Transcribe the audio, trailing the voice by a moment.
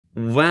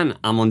when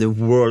I'm on the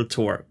world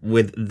tour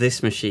with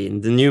this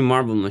machine, the new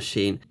marble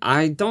machine,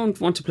 I don't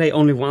want to play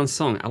only one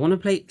song. I want to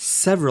play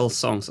several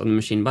songs on the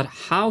machine, but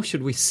how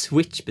should we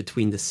switch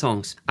between the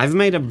songs? I've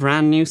made a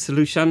brand new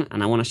solution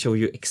and I want to show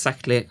you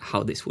exactly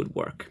how this would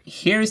work.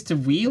 Here is the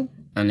wheel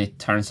and it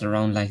turns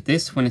around like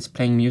this when it's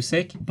playing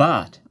music,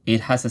 but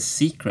it has a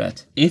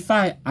secret. If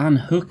I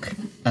unhook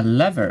a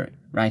lever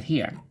right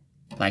here,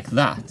 like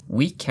that,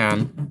 we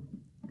can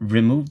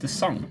remove the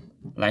song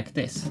like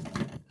this.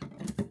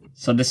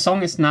 So the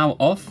song is now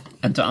off,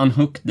 and to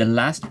unhook the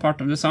last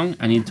part of the song,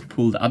 I need to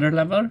pull the other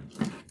lever,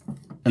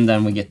 and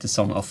then we get the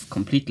song off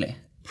completely.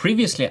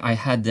 Previously, I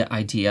had the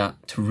idea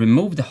to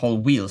remove the whole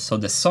wheel. So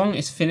the song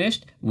is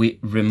finished, we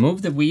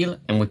remove the wheel,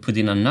 and we put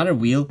in another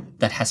wheel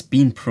that has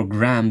been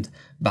programmed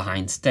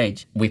behind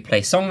stage. We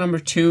play song number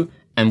 2,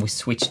 and we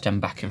switch them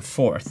back and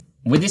forth.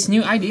 With this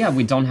new idea,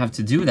 we don't have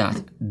to do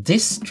that.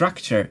 This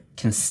structure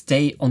can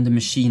stay on the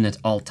machine at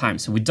all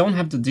times, so we don't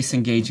have to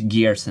disengage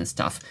gears and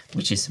stuff,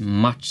 which is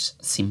much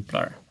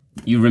simpler.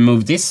 You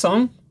remove this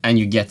song and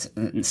you get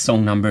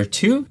song number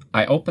 2.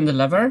 I open the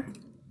lever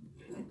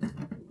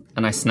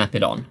and I snap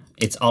it on.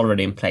 It's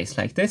already in place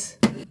like this.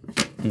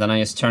 And then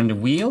I just turn the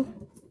wheel.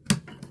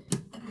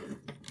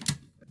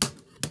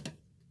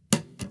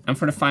 And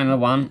for the final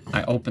one,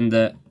 I open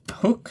the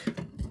hook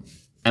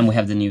and we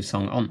have the new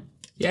song on.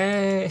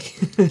 Yay!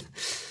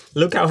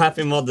 Look how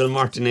happy Model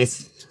Martin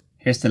is.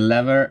 Here's the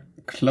lever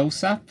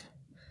close-up.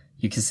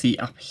 You can see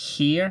up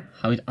here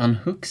how it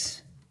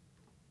unhooks.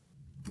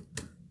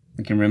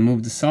 We can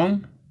remove the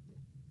song.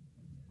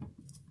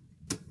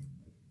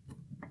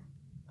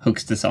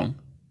 Hooks the song.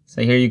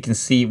 So here you can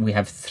see we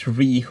have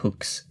 3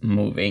 hooks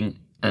moving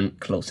and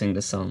closing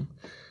the song.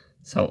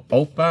 So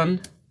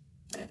open,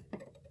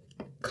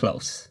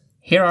 close.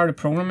 Here are the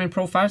programming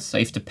profiles. So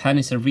if the pen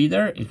is a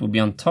reader, it will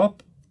be on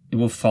top. It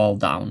will fall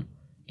down.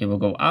 It will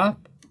go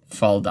up,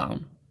 fall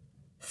down,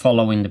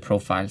 following the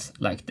profiles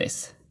like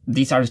this.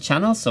 These are the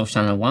channels, so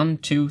channel 1,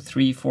 2,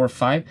 3, 4,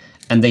 5,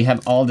 and they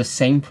have all the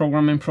same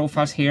programming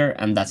profiles here,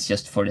 and that's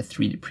just for the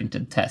 3D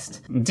printed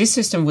test. This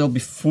system will be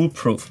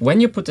foolproof.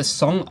 When you put a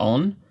song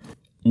on,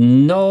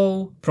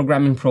 no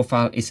programming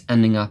profile is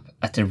ending up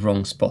at the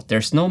wrong spot.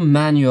 There's no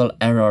manual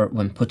error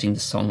when putting the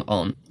song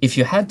on. If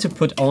you had to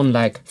put on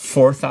like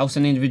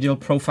 4,000 individual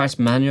profiles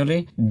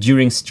manually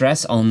during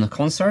stress on a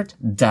concert,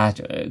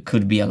 that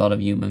could be a lot of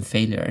human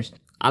failures.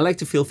 I like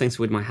to feel things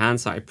with my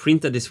hands, so I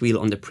printed this wheel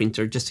on the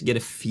printer just to get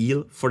a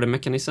feel for the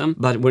mechanism,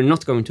 but we're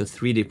not going to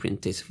 3D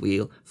print this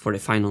wheel for the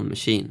final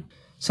machine.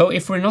 So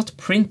if we're not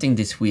printing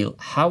this wheel,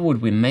 how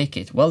would we make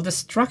it? Well, the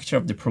structure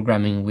of the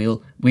programming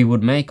wheel we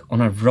would make on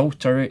a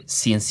rotary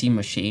CNC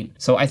machine.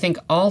 So I think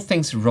all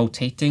things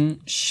rotating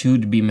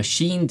should be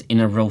machined in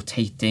a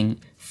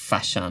rotating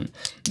fashion.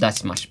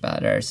 That's much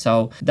better.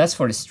 So that's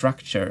for the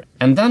structure.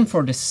 And then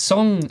for the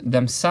song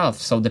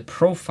themselves, so the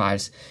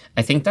profiles,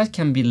 I think that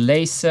can be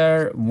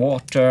laser,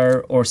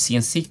 water, or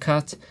CNC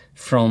cut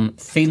from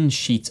thin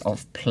sheets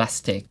of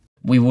plastic.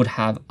 We would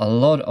have a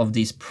lot of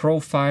these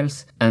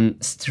profiles and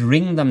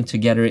string them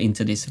together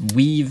into this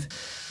weave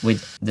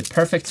with the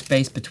perfect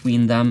space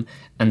between them,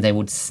 and they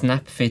would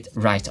snap fit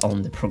right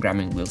on the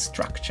programming wheel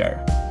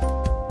structure.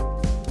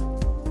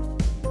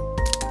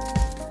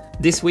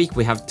 This week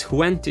we have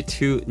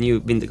 22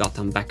 new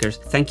Wintergatan backers.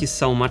 Thank you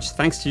so much.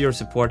 Thanks to your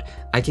support,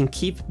 I can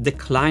keep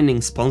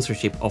declining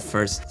sponsorship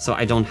offers so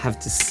I don't have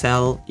to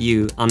sell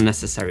you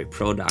unnecessary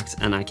products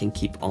and I can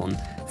keep on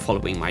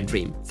following my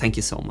dream. Thank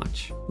you so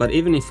much. But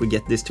even if we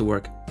get this to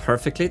work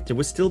perfectly, there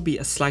will still be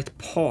a slight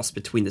pause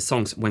between the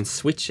songs when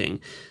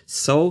switching.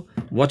 So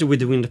what do we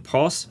do in the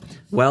pause?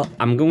 Well,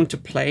 I'm going to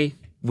play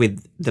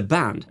with the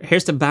band.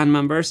 Here's the band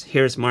members.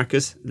 Here's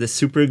Marcus, the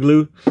super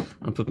glue.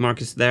 I'll put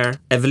Marcus there.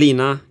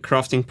 Evelina,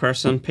 crafting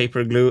person,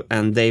 paper glue,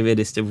 and David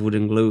is the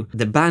wooden glue.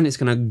 The band is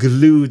gonna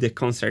glue the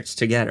concerts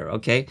together,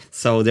 okay?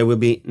 So there will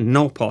be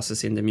no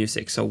pauses in the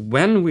music. So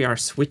when we are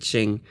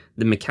switching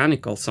the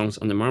mechanical songs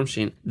on the marble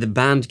machine, the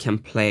band can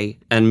play,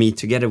 and me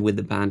together with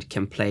the band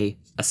can play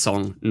a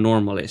song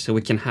normally, so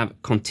we can have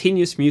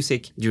continuous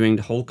music during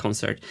the whole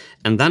concert.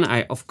 And then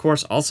I of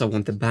course also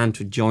want the band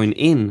to join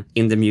in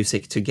the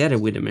music together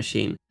with the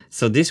machine.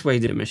 So this way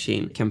the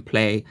machine can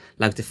play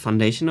like the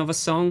foundation of a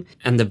song,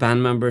 and the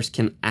band members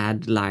can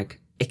add like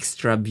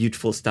extra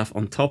beautiful stuff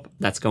on top.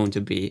 That's going to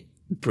be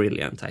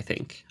brilliant, I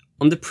think.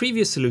 On the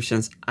previous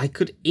solutions, I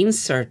could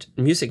insert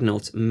music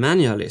notes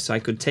manually, so I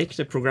could take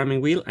the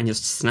programming wheel and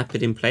just snap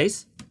it in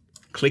place,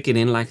 click it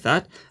in like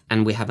that,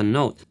 and we have a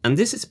note. And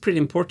this is pretty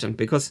important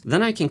because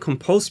then I can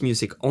compose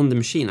music on the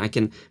machine. I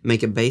can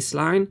make a bass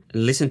line,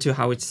 listen to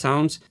how it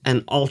sounds,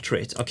 and alter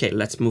it. Okay,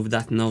 let's move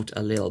that note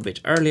a little bit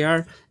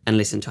earlier and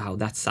listen to how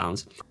that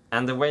sounds.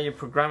 And the way you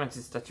program it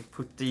is that you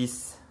put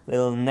these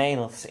little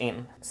nails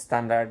in,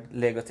 standard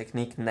Lego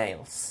Technique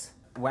nails.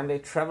 When they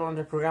travel on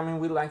the programming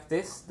wheel like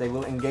this, they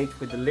will engage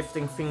with the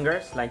lifting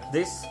fingers like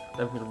this,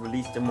 that will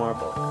release the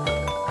marble.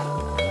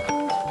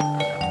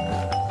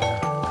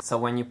 So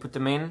when you put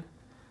them in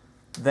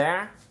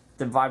there,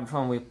 the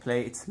vibraphone will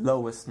play its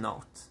lowest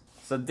note.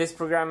 So this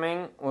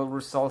programming will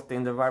result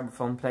in the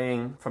vibraphone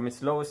playing from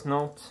its lowest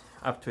note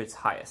up to its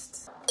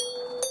highest.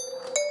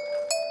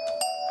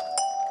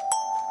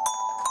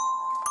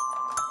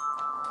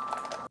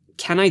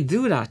 Can I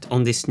do that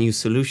on this new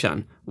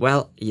solution?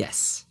 Well,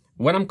 yes.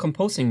 When I'm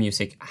composing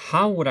music,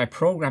 how would I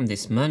program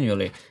this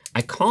manually?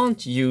 I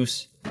can't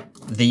use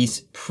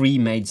these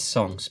pre-made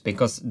songs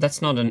because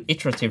that's not an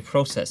iterative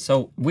process.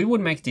 So we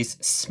would make these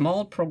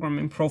small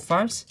programming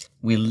profiles.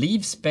 We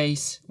leave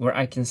space where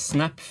I can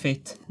snap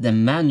fit the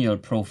manual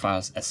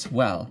profiles as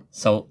well.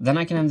 So then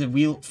I can have the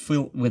wheel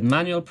filled with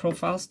manual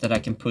profiles that I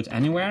can put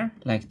anywhere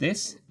like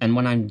this. And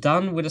when I'm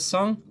done with a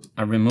song,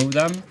 I remove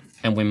them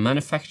and we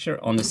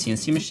manufacture on the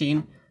CNC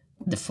machine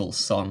the full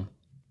song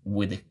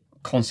with the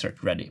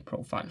concert-ready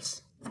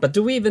profiles. But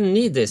do we even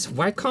need this?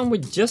 Why can't we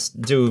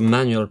just do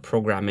manual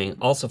programming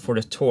also for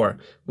the tour?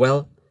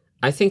 Well,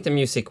 I think the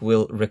music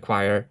will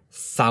require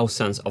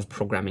thousands of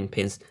programming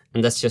pins,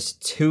 and that's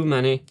just too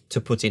many to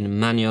put in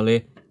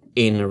manually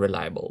in a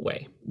reliable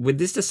way. With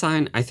this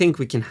design, I think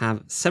we can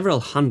have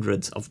several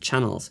hundreds of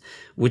channels,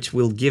 which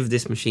will give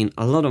this machine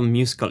a lot of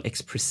musical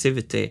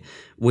expressivity,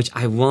 which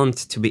I want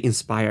to be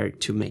inspired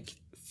to make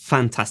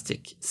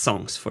fantastic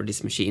songs for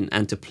this machine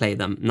and to play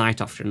them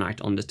night after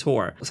night on the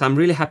tour. So I'm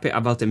really happy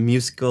about the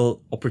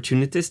musical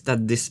opportunities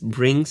that this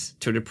brings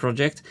to the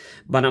project,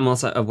 but I'm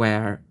also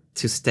aware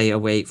to stay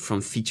away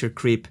from feature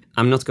creep.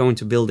 I'm not going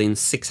to build in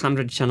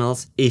 600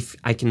 channels if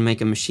I can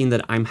make a machine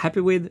that I'm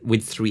happy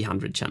with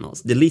 300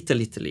 channels. Delete,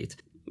 delete, delete.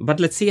 But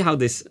let's see how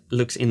this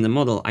looks in the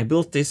model. I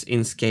built this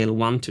in scale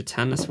 1 to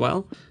 10 as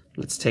well.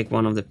 Let's take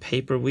one of the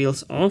paper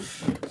wheels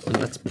off and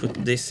let's put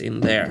this in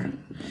there.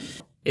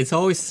 It's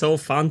always so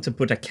fun to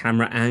put a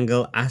camera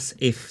angle as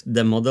if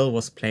the model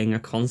was playing a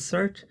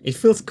concert. It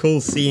feels cool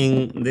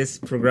seeing this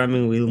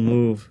programming wheel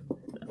move.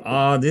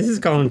 Oh, this is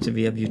going to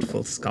be a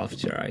beautiful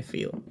sculpture, I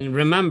feel. And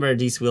remember,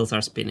 these wheels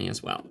are spinning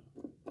as well.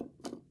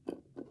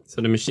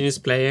 So the machine is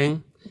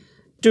playing.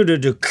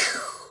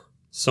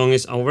 Song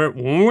is over.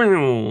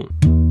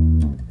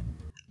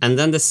 And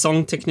then the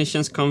song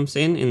technicians comes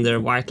in their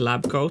white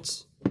lab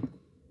coats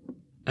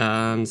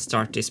and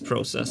start this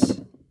process.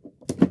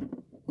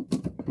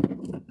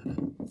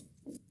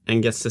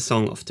 And gets the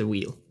song off the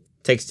wheel.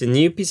 Takes the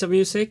new piece of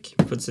music,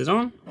 puts it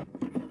on.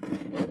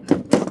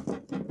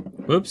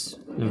 Whoops,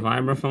 the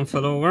vibraphone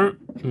fell over.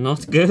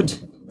 Not good.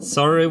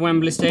 Sorry,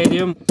 Wembley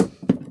Stadium.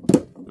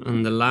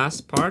 And the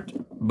last part,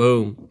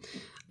 boom.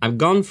 I've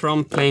gone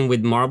from playing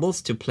with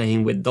marbles to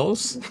playing with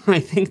dolls. I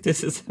think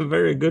this is a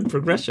very good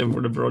progression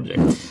for the project.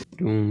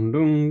 Dun,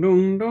 dun,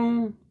 dun,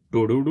 dun.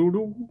 Do, do, do,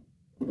 do.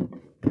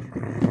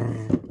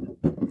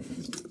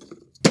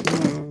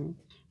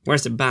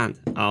 Where's the band?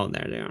 Oh,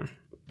 there they are.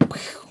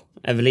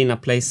 Evelina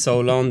plays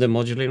solo on the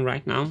modulin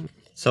right now.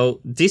 So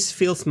this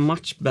feels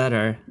much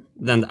better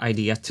than the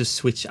idea to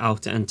switch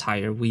out the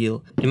entire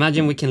wheel.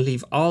 Imagine we can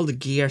leave all the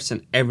gears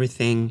and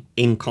everything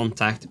in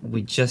contact.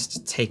 We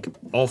just take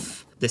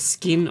off the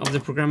skin of the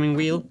programming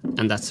wheel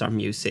and that's our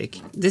music.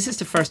 This is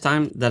the first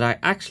time that I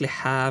actually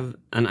have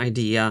an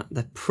idea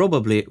that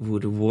probably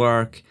would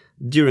work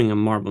during a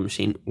Marble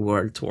Machine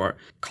World Tour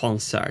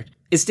concert.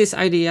 Is this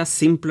idea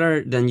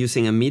simpler than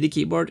using a MIDI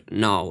keyboard?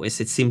 No. Is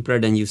it simpler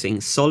than using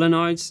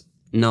solenoids?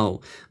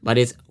 No. But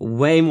it's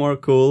way more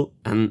cool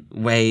and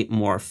way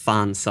more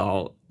fun.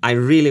 So I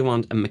really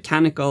want a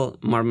mechanical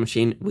marble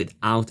machine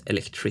without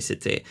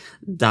electricity.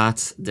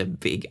 That's the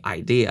big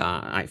idea,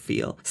 I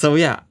feel. So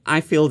yeah,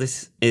 I feel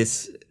this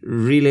is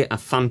really a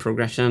fun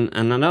progression.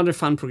 And another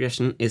fun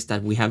progression is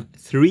that we have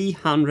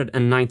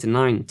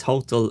 399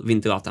 total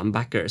Wintergatan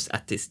backers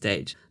at this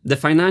stage. The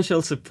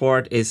financial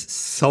support is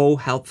so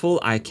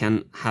helpful. I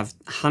can have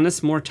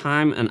Hannes more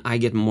time and I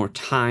get more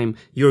time.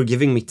 You're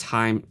giving me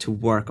time to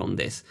work on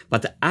this.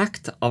 But the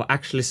act of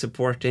actually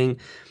supporting,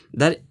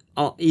 that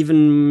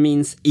even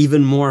means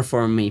even more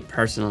for me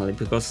personally,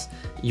 because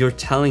you're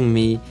telling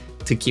me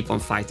to keep on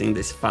fighting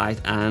this fight,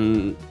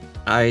 and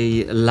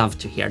I love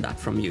to hear that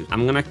from you.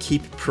 I'm gonna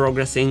keep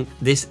progressing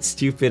this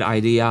stupid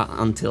idea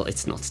until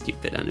it's not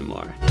stupid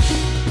anymore.